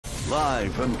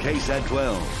Live from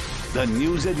KSAT12, the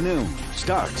news at noon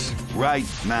starts right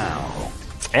now.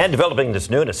 And developing this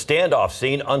noon, a standoff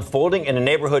scene unfolding in a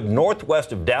neighborhood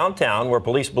northwest of downtown where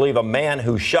police believe a man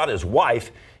who shot his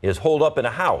wife is holed up in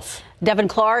a house. Devin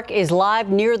Clark is live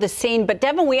near the scene. But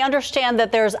Devin, we understand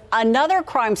that there's another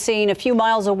crime scene a few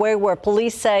miles away where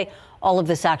police say all of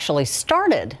this actually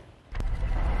started.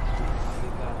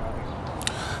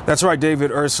 That's right,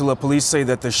 David, Ursula. Police say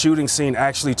that the shooting scene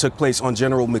actually took place on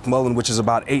General McMullen, which is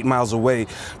about 8 miles away.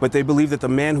 But they believe that the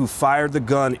man who fired the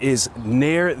gun is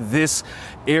near this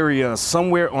area,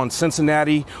 somewhere on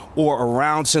Cincinnati or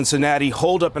around Cincinnati,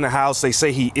 holed up in a house. They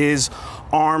say he is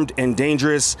armed and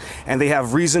dangerous, and they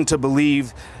have reason to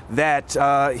believe that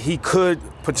he could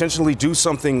potentially do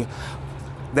something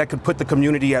that could put the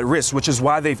community at risk, which is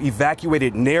why they've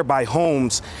evacuated nearby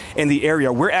homes in the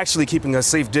area. We're actually keeping a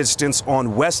safe distance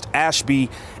on West Ashby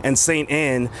and St.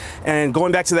 Anne. And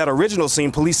going back to that original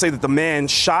scene, police say that the man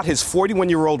shot his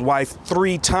 41-year-old wife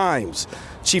 3 times.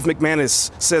 Chief McManus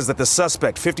says that the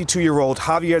suspect, 52-year-old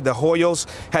Javier De Hoyos,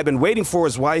 had been waiting for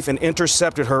his wife and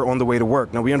intercepted her on the way to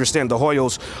work. Now, we understand De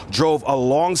Hoyos drove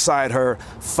alongside her,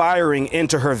 firing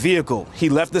into her vehicle. He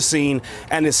left the scene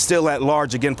and is still at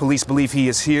large. Again, police believe he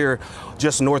is here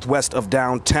just northwest of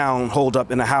downtown, holed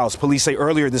up in a house. Police say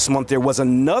earlier this month there was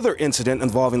another incident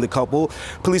involving the couple.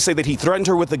 Police say that he threatened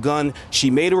her with a gun.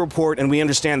 She made a report, and we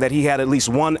understand that he had at least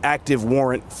one active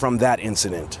warrant from that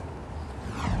incident.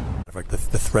 In fact,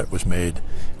 the threat was made,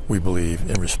 we believe,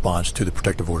 in response to the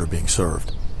protective order being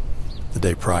served the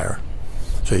day prior.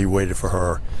 So he waited for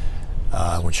her.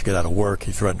 When she got out of work,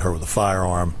 he threatened her with a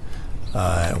firearm,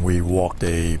 and we walked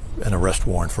an arrest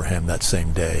warrant for him that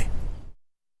same day.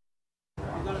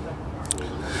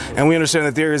 And we understand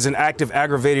that there is an active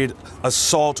aggravated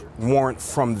assault warrant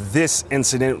from this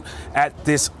incident. At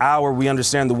this hour, we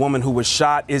understand the woman who was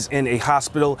shot is in a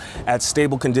hospital at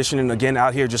stable condition. And again,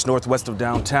 out here just northwest of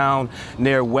downtown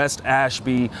near West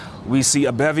Ashby, we see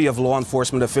a bevy of law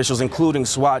enforcement officials, including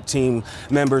SWAT team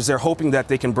members. They're hoping that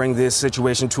they can bring this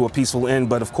situation to a peaceful end.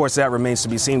 But of course, that remains to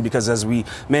be seen because, as we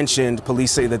mentioned,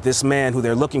 police say that this man who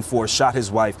they're looking for shot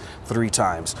his wife 3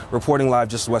 times. Reporting live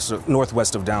just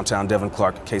northwest of downtown, Devin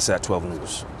Clark, KSAT12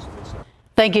 News.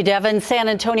 Thank you, Devin. San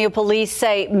Antonio police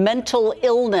say mental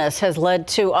illness has led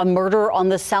to a murder on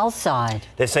the south side.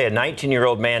 They say a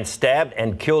 19-year-old man stabbed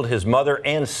and killed his mother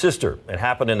and sister. It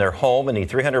happened in their home in the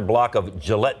 300 block of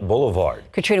Gillette Boulevard.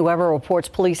 Katrina Weber reports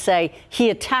police say he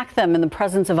attacked them in the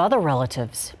presence of other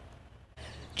relatives.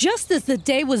 Just as the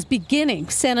day was beginning,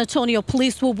 San Antonio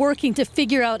police were working to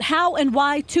figure out how and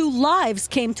why 2 lives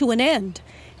came to an end.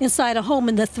 Inside a home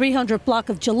in the 300 block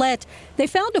of Gillette, they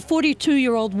found a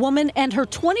 42-year-old woman and her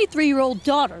 23-year-old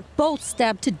daughter, both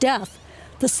stabbed to death.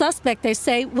 The suspect, they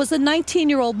say, was a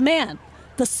 19-year-old man,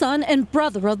 the son and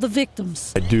brother of the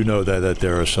victims. I do know that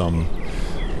there are some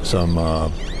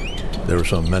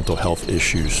mental health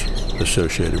issues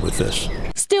associated with this.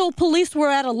 Still, police were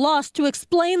at a loss to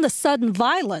explain the sudden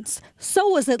violence. So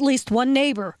was at least one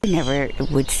neighbor. You never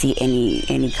would see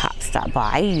any cops stop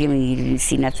by. I mean, you didn't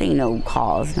see nothing, no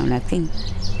calls, no nothing.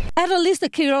 Adelisa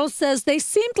Quiroz says they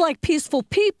seemed like peaceful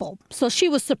people, so she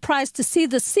was surprised to see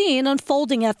the scene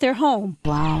unfolding at their home.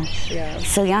 Wow. Yeah.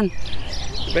 So young.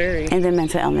 Very. And the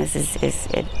mental illness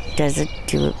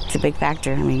it's a big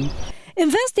factor. I mean.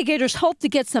 Investigators hope to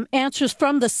get some answers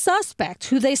from the suspect,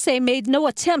 who they say made no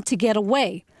attempt to get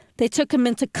away. They took him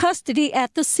into custody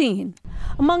at the scene.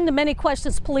 Among the many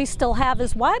questions police still have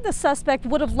is why the suspect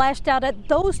would have lashed out at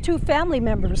those 2 family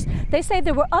members. They say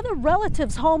there were other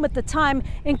relatives home at the time,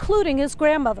 including his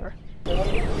grandmother.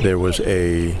 There was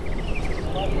a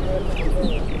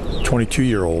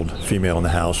 22-year-old female in the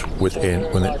house with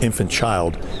an infant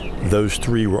child. Those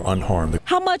 3 were unharmed.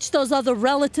 How much those other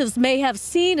relatives may have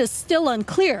seen is still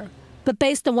unclear. But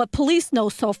based on what police know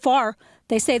so far,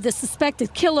 they say the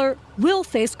suspected killer will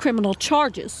face criminal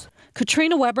charges.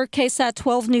 Katrina Weber,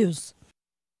 KSAT12 News.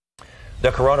 The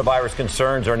coronavirus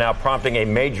concerns are now prompting a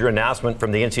major announcement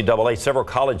from the NCAA. Several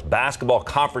college basketball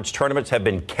conference tournaments have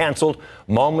been canceled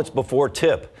moments before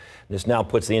tip. This now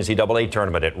puts the NCAA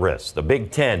tournament at risk. The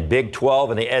Big Ten, Big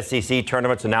 12, and the SEC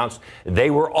tournaments announced they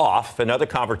were off, and other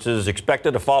conferences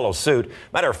expected to follow suit.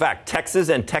 Matter of fact, Texas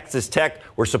and Texas Tech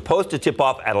were supposed to tip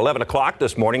off at 11 o'clock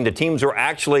this morning. The teams were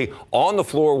actually on the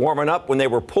floor warming up when they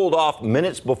were pulled off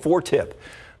minutes before tip.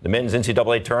 The men's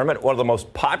NCAA tournament, one of the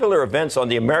most popular events on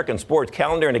the American sports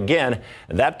calendar, and again,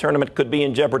 that tournament could be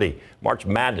in jeopardy. March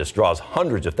Madness draws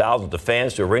hundreds of thousands of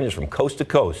fans to arenas from coast to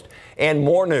coast. And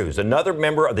more news. Another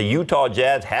member of the Utah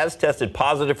Jazz has tested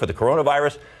positive for the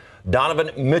coronavirus, Donovan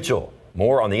Mitchell.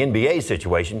 More on the NBA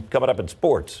situation coming up in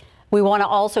sports. We want to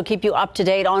also keep you up to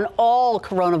date on all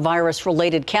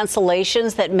coronavirus-related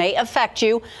cancellations that may affect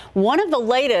you. One of the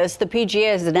latest, the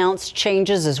PGA has announced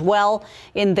changes as well.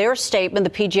 In their statement, the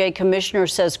PGA commissioner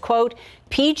says, quote,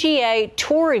 PGA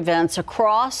tour events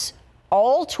across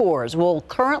all tours will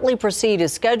currently proceed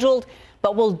as scheduled,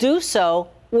 but will do so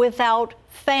without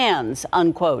fans,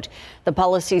 unquote. The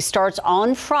policy starts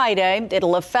on Friday.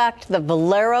 It'll affect the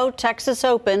Valero Texas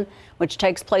Open, which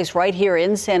takes place right here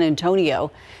in San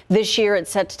Antonio. This year,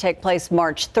 it's set to take place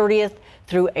March 30th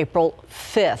through April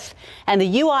 5th. And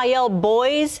the UIL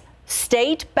Boys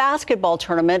State Basketball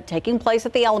Tournament taking place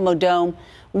at the Alamo Dome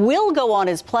will go on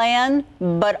as planned,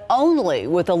 but only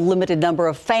with a limited number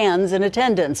of fans in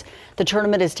attendance. The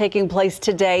tournament is taking place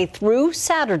today through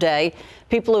Saturday.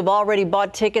 People who've already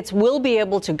bought tickets will be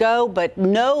able to go, but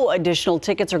no additional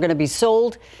tickets are going to be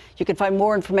sold. You can find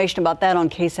more information about that on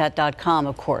KSAT12,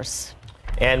 of course.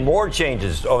 And more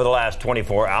changes over the last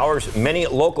 24 hours. Many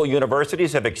local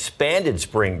universities have expanded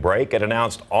spring break and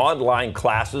announced online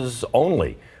classes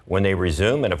only when they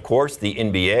resume. And of course, the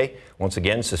NBA once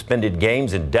again suspended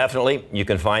games indefinitely. You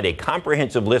can find a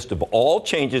comprehensive list of all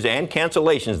changes and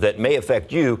cancellations that may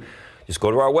affect you. Just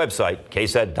go to our website,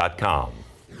 KSAT.com.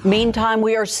 Meantime,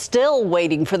 we are still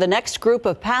waiting for the next group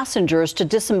of passengers to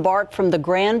disembark from the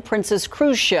Grand Princess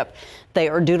cruise ship. They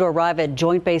are due to arrive at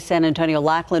Joint Base San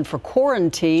Antonio-Lackland for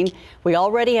quarantine. We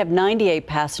already have 98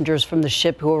 passengers from the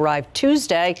ship who arrived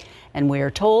Tuesday, and we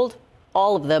are told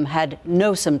all of them had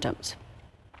no symptoms.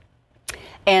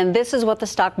 And this is what the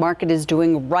stock market is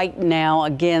doing right now.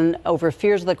 Again, over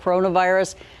fears of the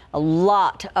coronavirus, a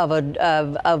lot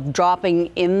of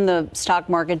dropping in the stock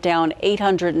market, down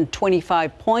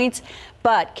 825 points.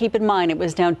 But keep in mind, it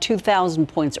was down 2,000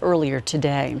 points earlier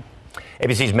today.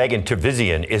 ABC's Megan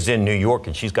Tervizian is in New York,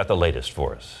 and she's got the latest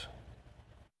for us.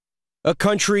 A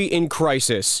country in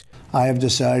crisis. I have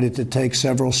decided to take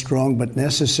several strong but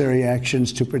necessary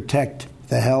actions to protect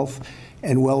the health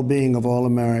and well-being of all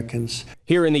Americans.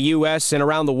 Here in the U.S. and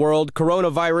around the world,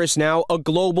 coronavirus now a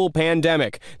global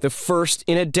pandemic, the first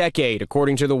in a decade,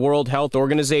 according to the World Health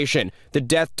Organization. The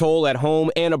death toll at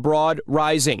home and abroad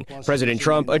rising. President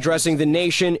Trump addressing the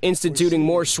nation, instituting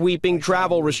more sweeping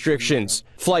travel restrictions.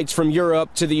 Flights from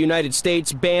Europe to the United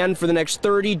States banned for the next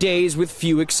 30 days with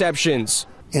few exceptions.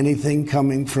 Anything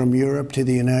coming from Europe to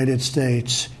the United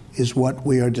States is what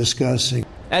we are discussing.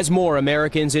 As more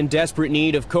Americans in desperate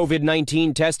need of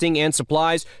COVID-19 testing and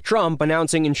supplies, Trump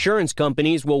announcing insurance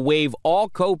companies will waive all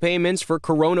co-payments for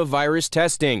coronavirus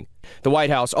testing. The White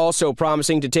House also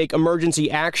promising to take emergency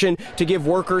action to give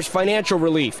workers financial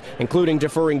relief, including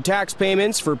deferring tax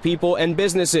payments for people and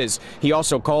businesses. He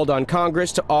also called on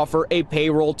Congress to offer a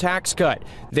payroll tax cut.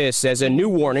 This as a new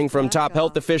warning from top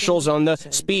health officials on the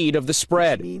speed of the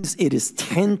spread. It is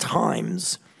 10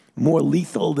 times more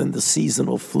lethal than the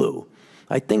seasonal flu.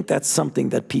 I think that's something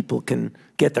that people can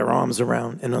get their arms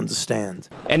around and understand.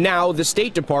 And now the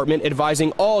State Department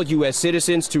advising all U.S.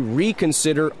 citizens to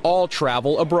reconsider all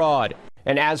travel abroad.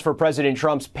 And as for President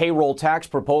Trump's payroll tax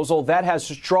proposal, that has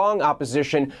strong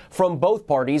opposition from both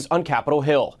parties on Capitol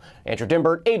Hill. Andrew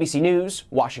Dimbert, ABC News,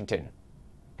 Washington.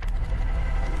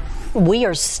 We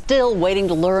are still waiting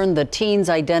to learn the teen's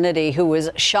identity who was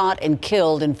shot and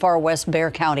killed in far west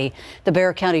Bexar County. The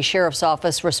Bexar County Sheriff's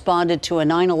Office responded to a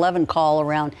 9/11 call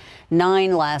around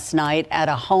 9 last night at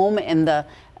a home in the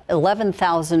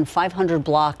 11,500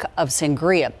 block of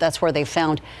Sangria. That's where they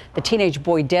found the teenage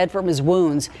boy dead from his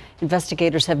wounds.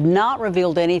 Investigators have not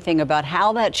revealed anything about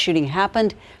how that shooting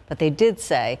happened, but they did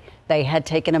say they had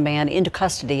taken a man into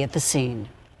custody at the scene.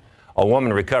 A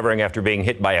woman recovering after being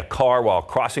hit by a car while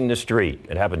crossing the street.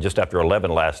 It happened just after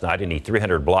 11 last night in the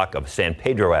 300 block of San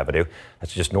Pedro Avenue.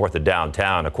 That's just north of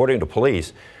downtown. According to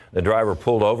police, the driver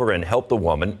pulled over and helped the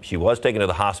woman. She was taken to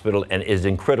the hospital and is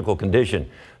in critical condition.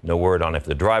 No word on if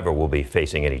the driver will be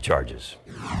facing any charges.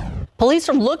 Police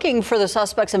are looking for the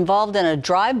suspects involved in a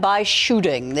drive-by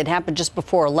shooting that happened just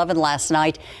before 11 last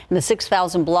night in the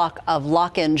 6,000 block of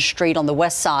Lock-In Street on the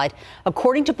west side.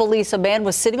 According to police, a man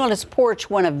was sitting on his porch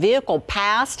when a vehicle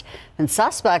passed and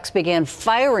suspects began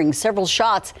firing several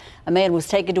shots. A man was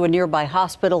taken to a nearby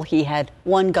hospital. He had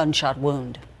one gunshot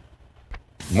wound.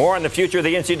 More on the future of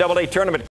the NCAA tournament.